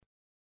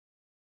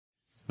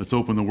Let's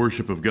open the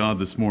worship of God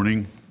this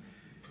morning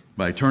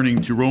by turning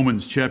to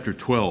Romans chapter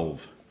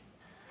 12.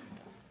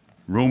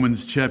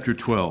 Romans chapter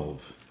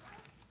 12.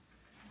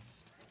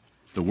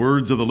 The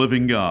words of the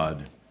living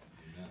God,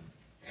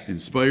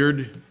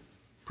 inspired,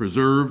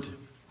 preserved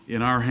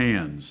in our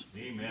hands.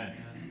 Amen.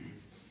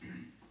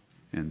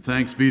 And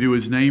thanks be to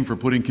his name for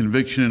putting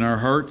conviction in our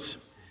hearts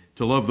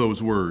to love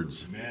those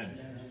words,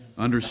 Amen.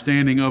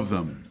 understanding of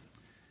them.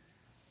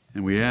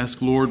 And we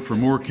ask, Lord, for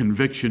more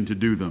conviction to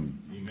do them.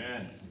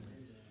 Amen.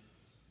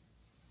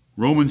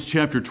 Romans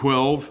chapter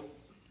 12,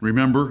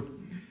 remember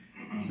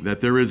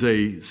that there is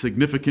a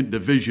significant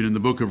division in the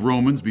book of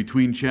Romans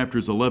between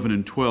chapters 11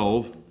 and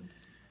 12.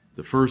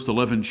 The first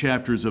 11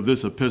 chapters of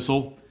this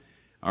epistle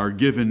are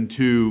given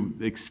to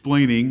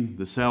explaining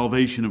the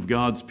salvation of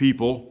God's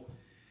people,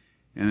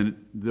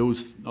 and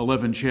those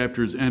 11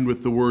 chapters end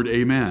with the word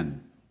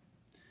amen.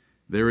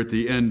 There at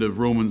the end of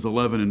Romans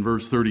 11 and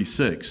verse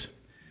 36.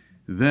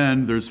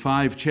 Then there's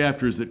 5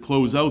 chapters that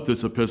close out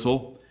this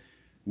epistle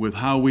with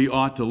how we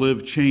ought to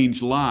live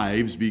changed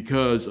lives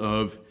because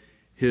of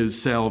his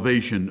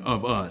salvation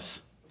of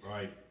us.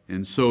 Right.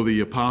 And so the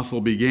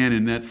apostle began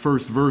in that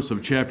first verse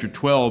of chapter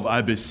 12,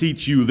 I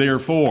beseech you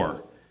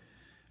therefore.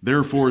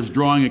 Therefore is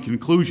drawing a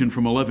conclusion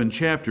from 11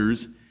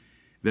 chapters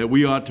that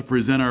we ought to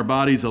present our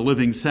bodies a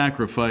living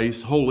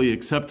sacrifice, wholly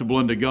acceptable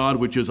unto God,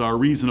 which is our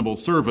reasonable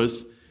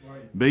service,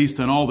 based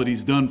on all that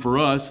he's done for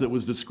us that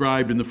was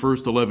described in the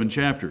first 11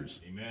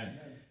 chapters. Amen.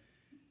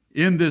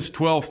 In this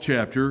 12th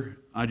chapter,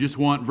 I just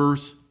want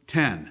verse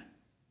 10.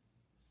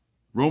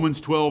 Romans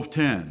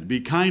 12:10.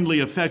 Be kindly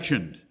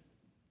affectioned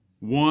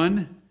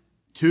one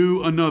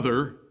to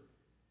another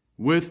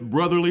with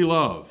brotherly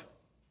love,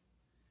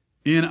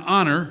 in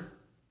honor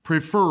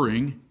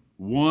preferring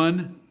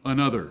one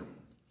another.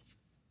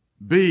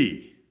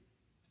 Be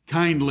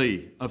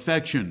kindly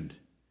affectioned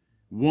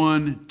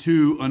one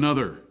to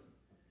another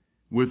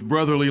with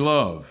brotherly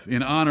love,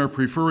 in honor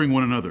preferring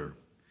one another.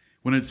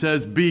 When it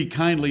says be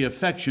kindly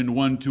affectioned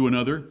one to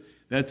another,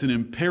 that's an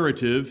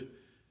imperative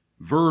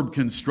verb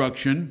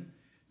construction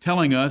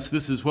telling us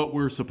this is what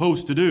we're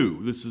supposed to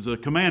do. This is a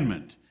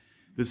commandment.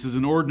 This is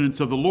an ordinance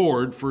of the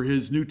Lord for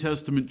his New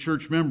Testament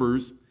church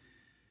members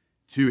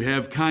to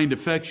have kind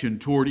affection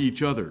toward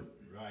each other.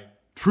 Right.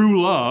 True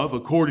love,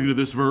 according to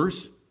this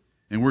verse,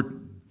 and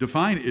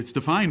it's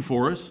defined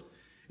for us,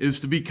 is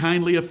to be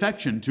kindly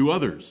affection to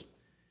others.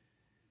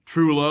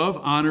 True love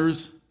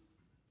honors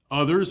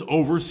others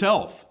over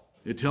self.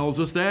 It tells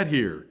us that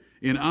here.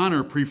 In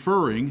honor,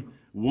 preferring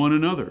one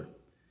another.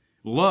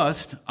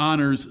 Lust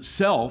honors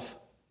self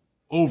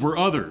over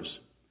others.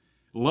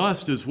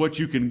 Lust is what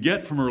you can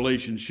get from a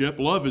relationship.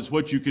 Love is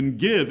what you can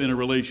give in a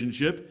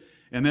relationship,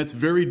 and that's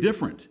very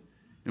different.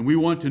 And we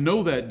want to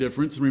know that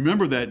difference,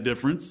 remember that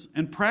difference,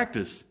 and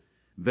practice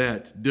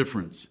that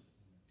difference.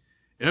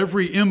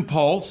 Every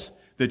impulse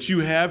that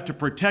you have to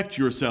protect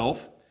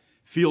yourself,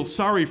 feel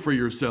sorry for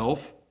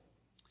yourself,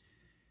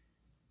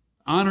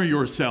 honor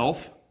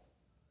yourself,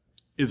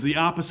 is the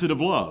opposite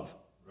of love.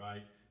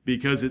 Right.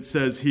 Because it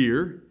says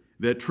here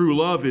that true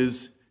love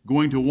is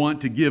going to want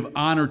to give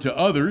honor to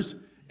others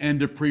and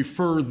to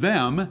prefer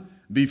them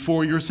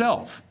before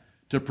yourself,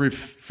 to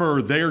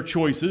prefer their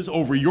choices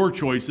over your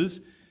choices,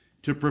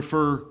 to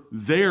prefer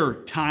their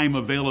time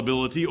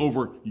availability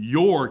over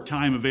your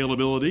time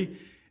availability,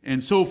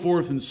 and so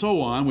forth and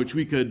so on, which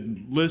we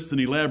could list and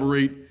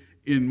elaborate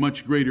in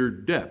much greater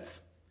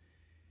depth.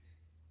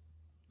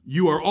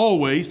 You are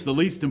always the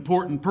least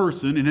important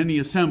person in any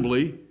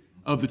assembly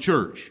of the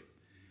church.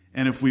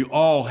 And if we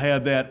all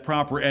had that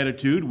proper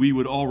attitude, we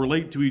would all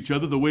relate to each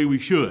other the way we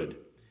should.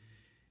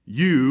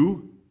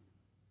 You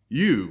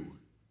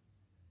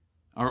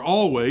are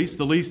always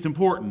the least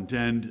important,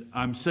 and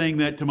I'm saying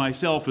that to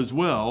myself as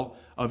well,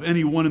 of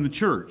anyone in the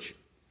church.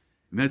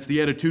 And that's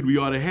the attitude we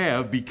ought to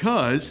have,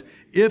 because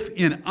if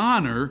in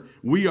honor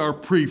we are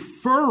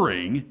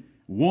preferring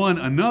one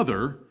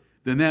another,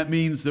 then that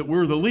means that we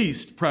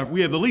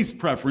have the least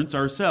preference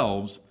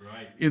ourselves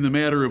in the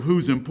matter of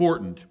who's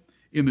important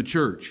in the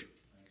church.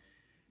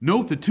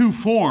 Note the 2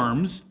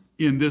 forms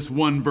in this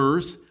one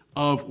verse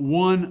of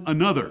one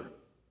another.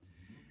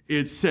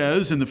 It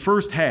says in the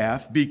first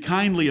half, be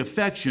kindly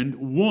affectioned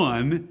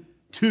one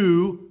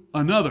to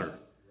another.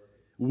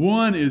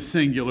 One is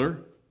singular,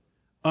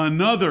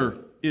 another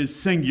is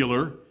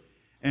singular,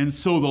 and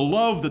so the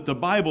love that the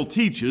Bible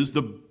teaches,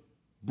 the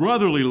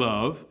brotherly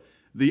love,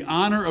 the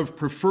honor of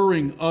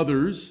preferring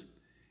others,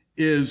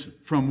 is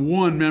from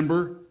one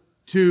member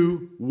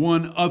to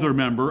one other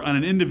member on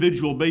an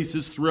individual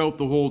basis throughout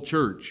the whole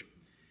church.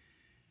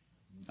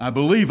 I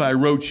believe I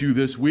wrote you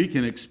this week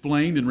and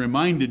explained and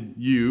reminded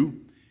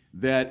you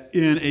that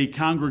in a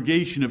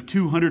congregation of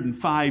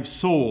 205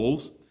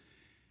 souls,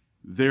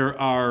 there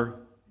are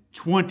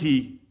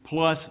 20+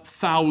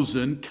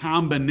 thousand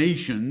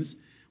combinations,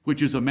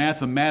 which is a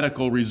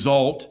mathematical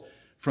result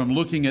from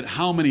looking at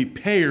how many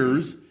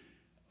pairs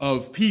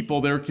of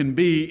people there can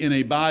be in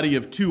a body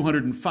of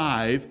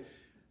 205.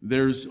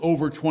 There's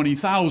over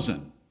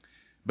 20,000.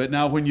 But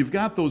now when you've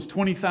got those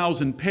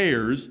 20,000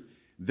 pairs,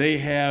 they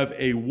have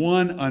a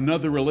one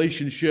another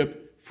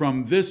relationship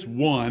from this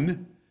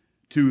one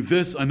to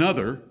this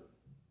another,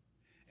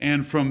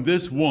 and from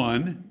this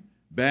one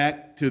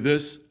back to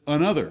this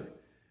another.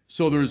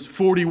 So there's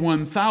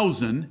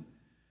 41,000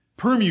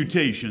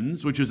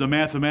 permutations, which is a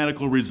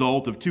mathematical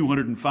result of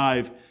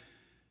 205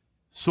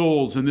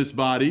 souls in this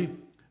body,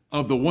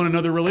 of the one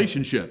another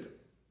relationship.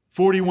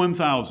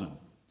 41,000.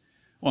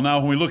 Well, now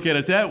when we look at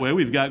it that way,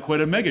 we've got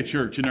quite a mega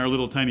church in our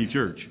little tiny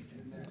church.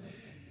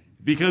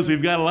 Because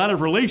we've got a lot of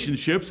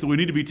relationships that we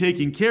need to be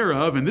taking care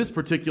of, and this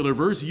particular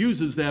verse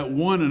uses that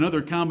one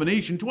another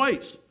combination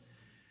twice.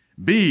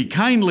 Be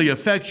kindly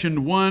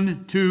affectioned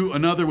one to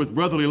another with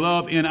brotherly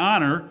love, in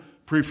honor,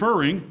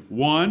 preferring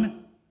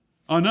one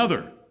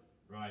another.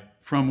 Right.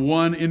 From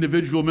one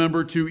individual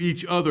member to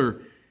each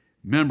other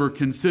member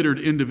considered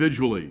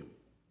individually.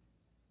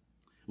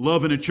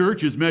 Love in a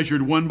church is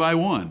measured one by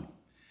one.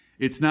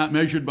 It's not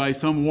measured by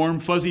some warm,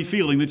 fuzzy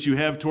feeling that you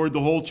have toward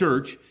the whole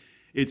church.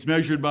 It's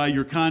measured by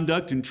your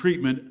conduct and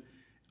treatment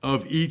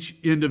of each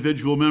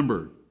individual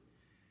member.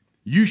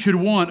 You should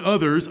want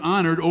others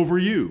honored over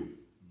you.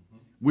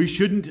 We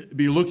shouldn't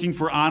be looking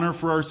for honor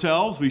for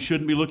ourselves. We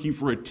shouldn't be looking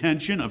for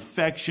attention,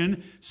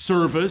 affection,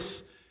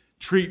 service,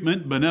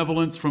 treatment,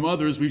 benevolence from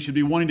others. We should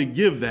be wanting to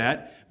give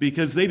that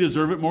because they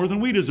deserve it more than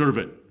we deserve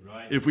it.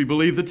 Right. If we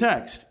believe the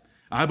text.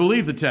 I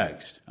believe the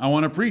text. I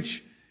want to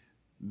preach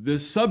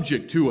this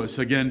subject to us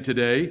again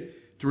today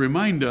to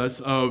remind us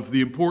of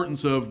the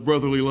importance of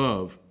brotherly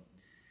love.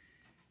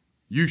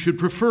 You should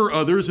prefer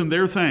others and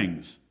their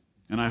things,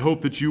 and I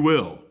hope that you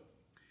will.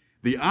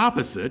 The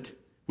opposite,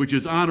 which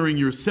is honoring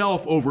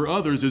yourself over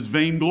others, is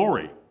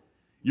vainglory.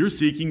 You're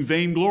seeking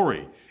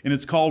vainglory, and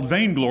it's called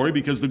vainglory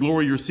because the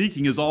glory you're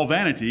seeking is all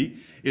vanity.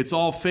 It's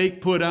all fake,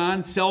 put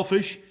on,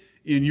 selfish,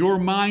 in your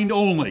mind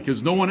only,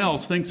 because no one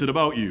else thinks it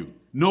about you.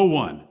 No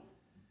one.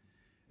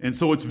 And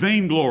so it's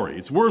vainglory,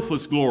 it's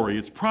worthless glory,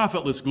 it's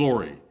profitless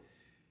glory.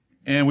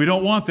 And we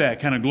don't want that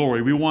kind of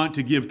glory. We want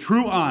to give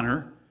true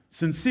honor,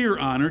 sincere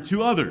honor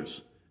to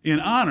others. In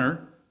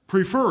honor,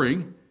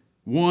 preferring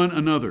one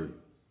another.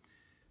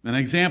 An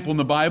example in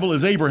the Bible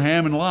is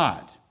Abraham and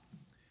Lot.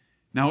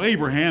 Now,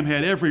 Abraham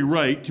had every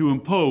right to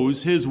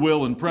impose his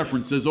will and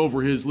preferences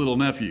over his little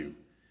nephew.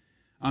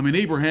 I mean,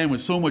 Abraham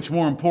was so much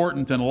more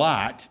important than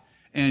Lot,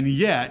 and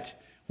yet,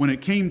 when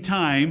it came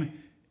time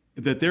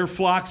that their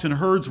flocks and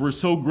herds were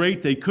so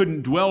great they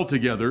couldn't dwell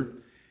together,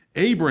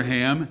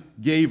 Abraham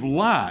gave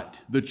Lot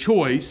the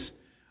choice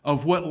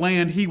of what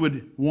land he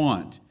would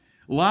want.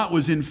 Lot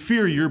was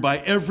inferior by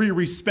every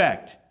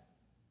respect.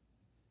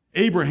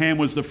 Abraham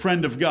was the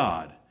friend of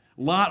God.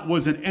 Lot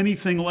wasn't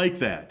anything like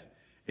that.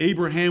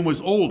 Abraham was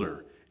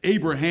older.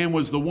 Abraham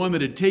was the one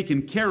that had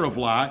taken care of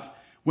Lot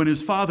when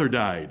his father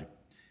died.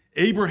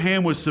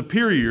 Abraham was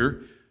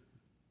superior,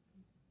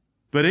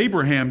 but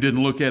Abraham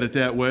didn't look at it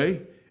that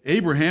way.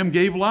 Abraham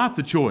gave Lot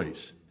the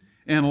choice,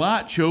 and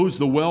Lot chose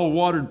the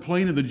well-watered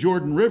plain of the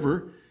Jordan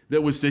River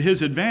that was to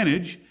his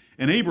advantage,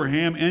 and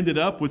Abraham ended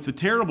up with the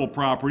terrible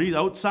property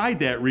outside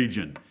that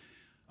region.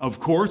 Of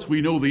course,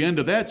 we know the end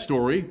of that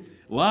story.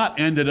 Lot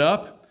ended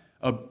up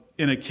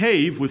in a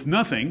cave with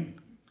nothing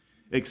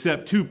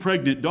except 2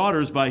 pregnant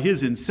daughters by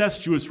his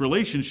incestuous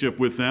relationship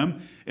with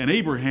them, and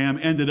Abraham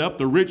ended up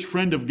the rich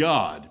friend of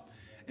God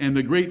and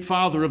the great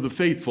father of the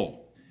faithful.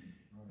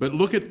 But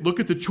look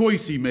at the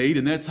choice he made,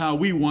 and that's how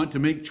we want to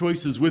make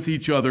choices with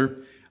each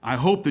other. I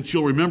hope that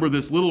you'll remember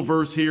this little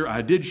verse here.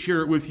 I did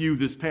share it with you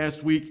this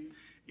past week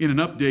in an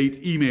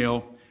update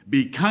email.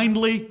 Be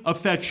kindly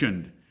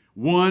affectioned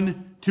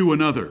one to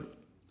another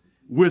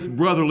with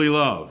brotherly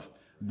love.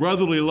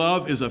 Brotherly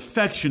love is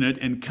affectionate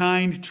and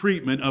kind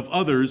treatment of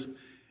others.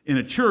 In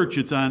a church,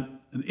 it's on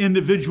an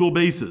individual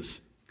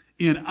basis.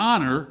 In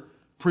honor,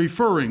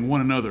 preferring one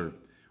another.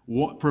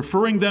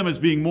 Preferring them as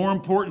being more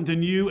important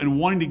than you and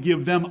wanting to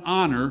give them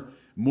honor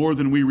more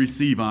than we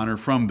receive honor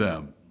from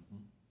them.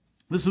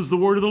 This is the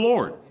word of the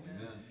Lord.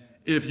 Amen.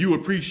 If you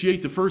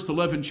appreciate the first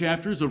 11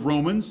 chapters of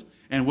Romans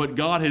and what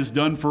God has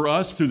done for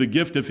us through the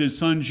gift of His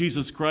Son,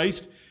 Jesus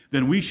Christ,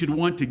 then we should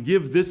want to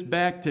give this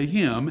back to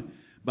Him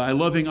by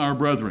loving our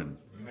brethren.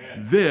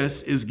 Amen.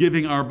 This is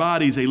giving our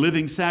bodies a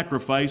living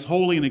sacrifice,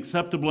 holy and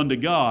acceptable unto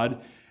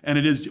God, and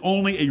it is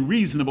only a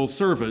reasonable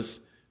service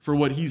for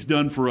what He's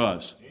done for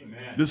us.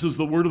 Amen. This is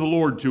the word of the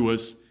Lord to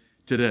us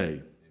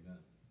today. Amen.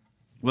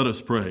 Let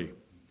us pray.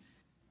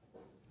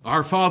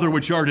 Our Father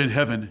which art in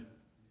heaven,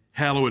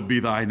 hallowed be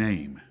thy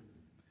name.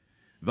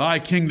 Thy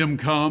kingdom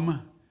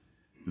come,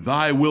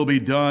 thy will be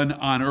done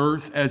on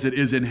earth as it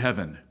is in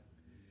heaven.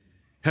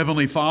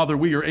 Heavenly Father,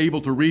 we are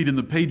able to read in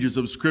the pages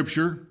of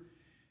Scripture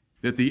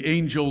that the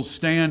angels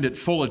stand at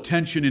full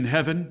attention in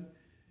heaven,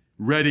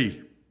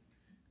 ready,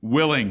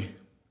 willing,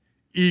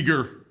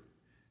 eager,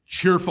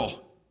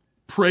 cheerful,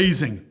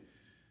 praising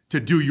to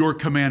do your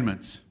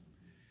commandments.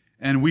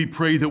 And we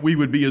pray that we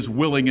would be as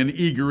willing and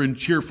eager and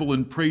cheerful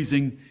and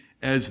praising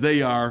as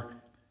they are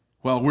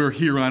while we're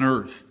here on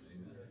earth.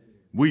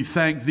 We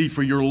thank thee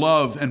for your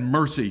love and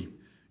mercy,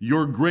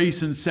 your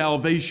grace and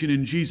salvation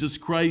in Jesus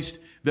Christ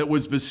that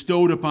was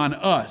bestowed upon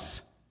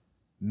us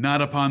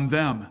not upon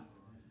them.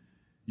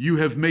 You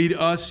have made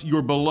us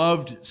your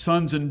beloved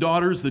sons and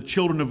daughters, the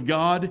children of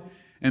God,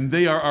 and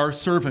they are our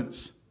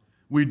servants.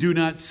 We do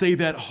not say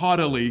that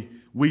haughtily,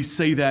 we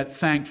say that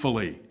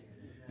thankfully.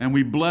 And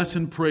we bless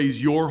and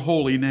praise your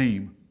holy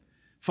name.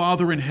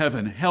 Father in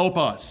heaven, help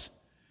us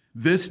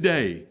this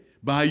day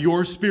by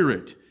your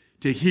Spirit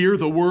to hear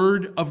the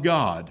word of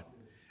God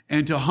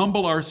and to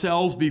humble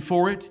ourselves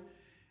before it,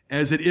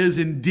 as it is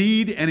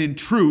indeed and in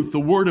truth the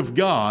word of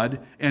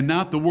God and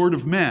not the word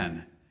of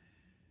men.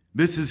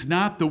 This is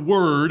not the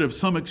word of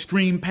some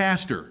extreme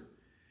pastor.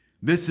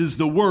 This is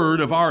the word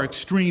of our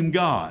extreme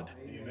God.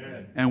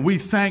 Amen. And we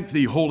thank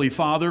thee, Holy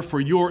Father, for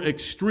your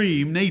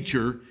extreme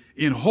nature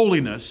in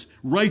holiness,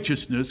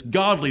 righteousness,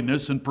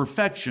 godliness, and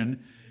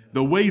perfection,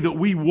 the way that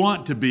we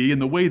want to be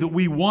and the way that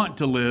we want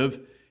to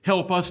live.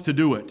 Help us to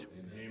do it.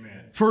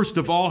 Amen. First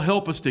of all,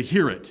 help us to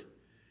hear it.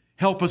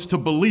 Help us to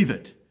believe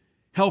it.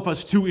 Help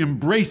us to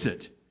embrace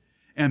it.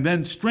 And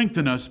then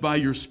strengthen us by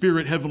your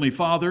Spirit, Heavenly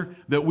Father,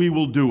 that we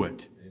will do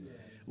it. Amen.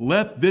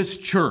 Let this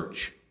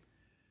church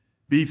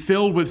be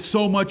filled with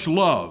so much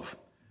love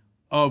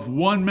of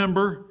one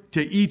member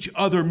to each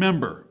other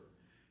member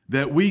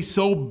that we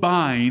so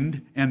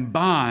bind and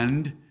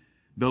bond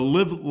the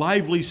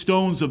lively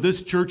stones of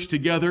this church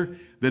together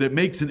that it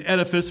makes an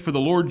edifice for the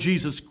Lord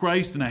Jesus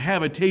Christ and a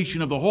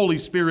habitation of the Holy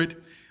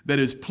Spirit that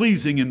is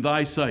pleasing in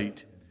thy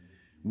sight.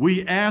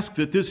 We ask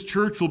that this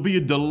church will be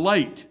a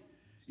delight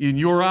in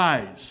your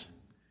eyes,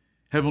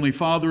 Heavenly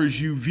Father,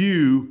 as you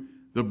view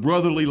the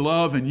brotherly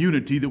love and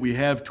unity that we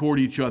have toward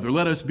each other.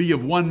 Let us be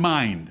of one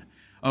mind,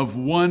 of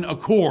one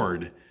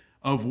accord,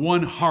 of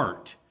one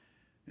heart,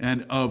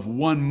 and of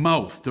one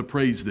mouth to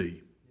praise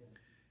thee.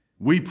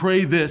 We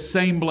pray this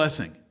same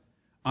blessing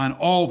on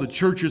all the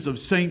churches of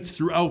saints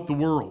throughout the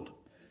world.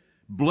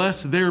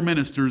 Bless their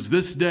ministers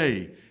this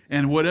day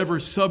and whatever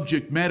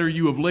subject matter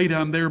you have laid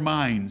on their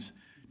minds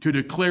to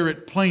declare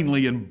it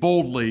plainly and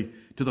boldly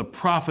to the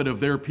profit of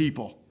their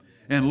people.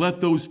 And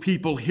let those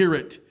people hear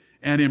it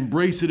and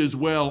embrace it as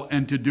well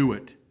and to do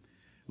it.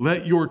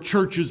 Let your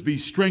churches be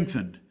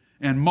strengthened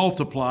and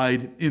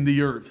multiplied in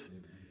the earth.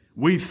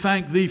 We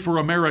thank thee for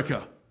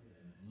America.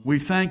 We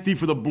thank thee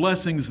for the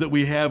blessings that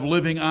we have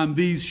living on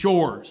these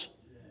shores.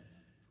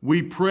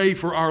 We pray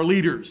for our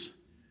leaders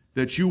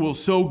that you will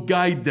so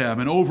guide them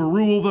and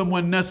overrule them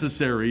when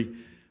necessary,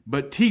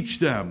 but teach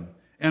them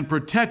and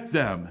protect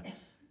them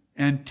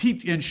and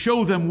teach and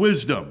show them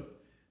wisdom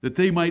that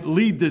they might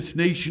lead this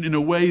nation in a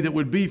way that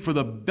would be for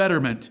the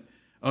betterment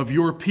of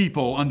your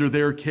people under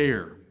their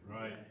care.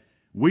 Right.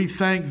 We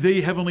thank thee,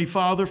 Heavenly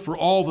Father, for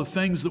all the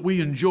things that we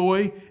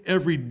enjoy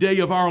every day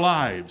of our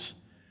lives.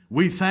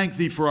 We thank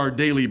thee for our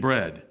daily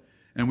bread,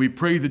 and we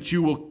pray that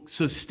you will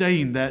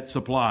sustain that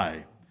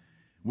supply.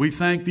 We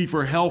thank thee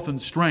for health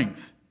and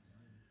strength.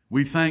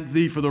 We thank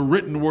thee for the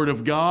written word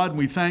of God, and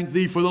we thank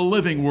thee for the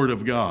living word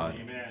of God.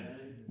 Amen.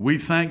 We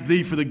thank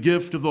thee for the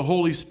gift of the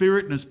Holy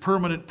Spirit and his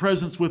permanent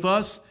presence with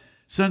us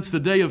since the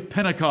day of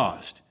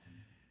Pentecost.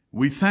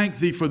 We thank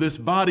thee for this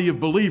body of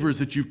believers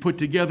that you've put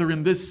together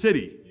in this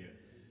city.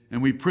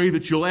 And we pray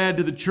that you'll add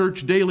to the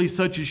church daily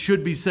such as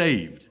should be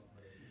saved.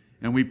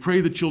 And we pray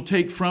that you'll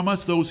take from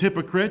us those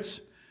hypocrites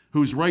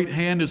whose right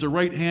hand is a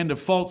right hand of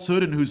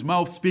falsehood and whose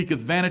mouth speaketh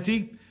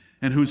vanity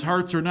and whose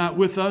hearts are not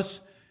with us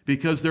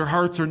because their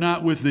hearts are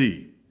not with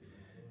thee.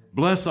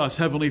 Bless us,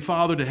 Heavenly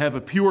Father, to have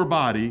a pure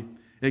body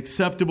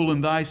acceptable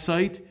in thy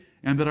sight,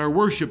 and that our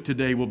worship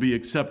today will be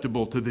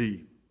acceptable to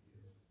thee.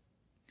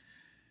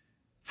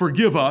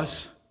 Forgive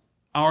us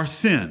our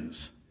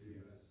sins.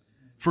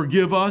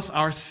 Forgive us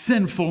our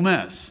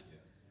sinfulness.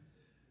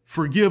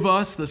 Forgive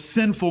us the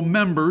sinful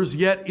members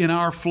yet in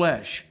our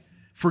flesh.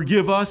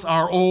 Forgive us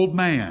our old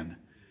man.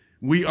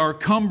 We are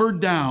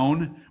cumbered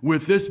down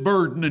with this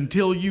burden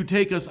until you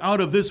take us out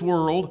of this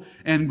world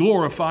and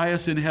glorify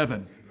us in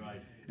heaven.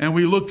 And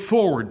we look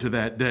forward to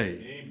that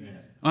day. Amen.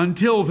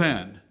 Until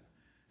then,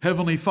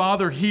 Heavenly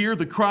Father, hear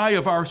the cry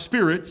of our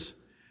spirits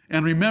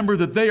and remember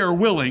that they are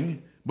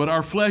willing, but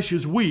our flesh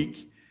is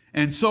weak,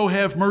 and so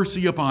have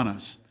mercy upon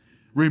us.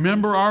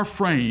 Remember our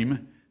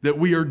frame, that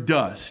we are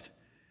dust.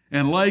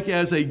 And like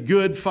as a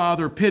good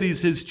father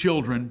pities his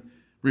children,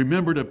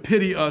 remember to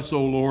pity us,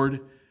 O Lord,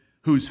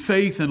 whose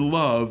faith and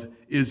love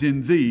is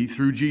in thee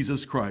through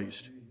Jesus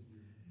Christ.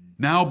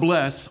 Now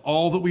bless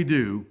all that we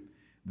do,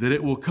 that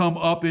it will come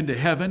up into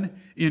heaven,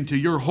 into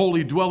your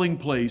holy dwelling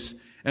place,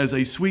 as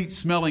a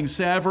sweet-smelling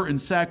savor and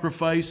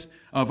sacrifice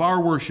of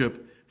our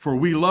worship. For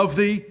we love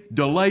thee,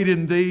 delight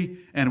in thee,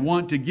 and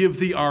want to give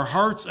thee our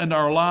hearts and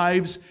our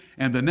lives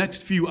and the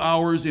next few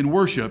hours in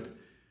worship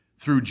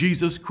through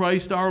Jesus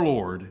Christ our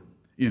Lord,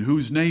 in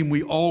whose name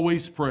we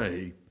always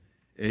pray.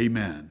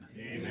 Amen.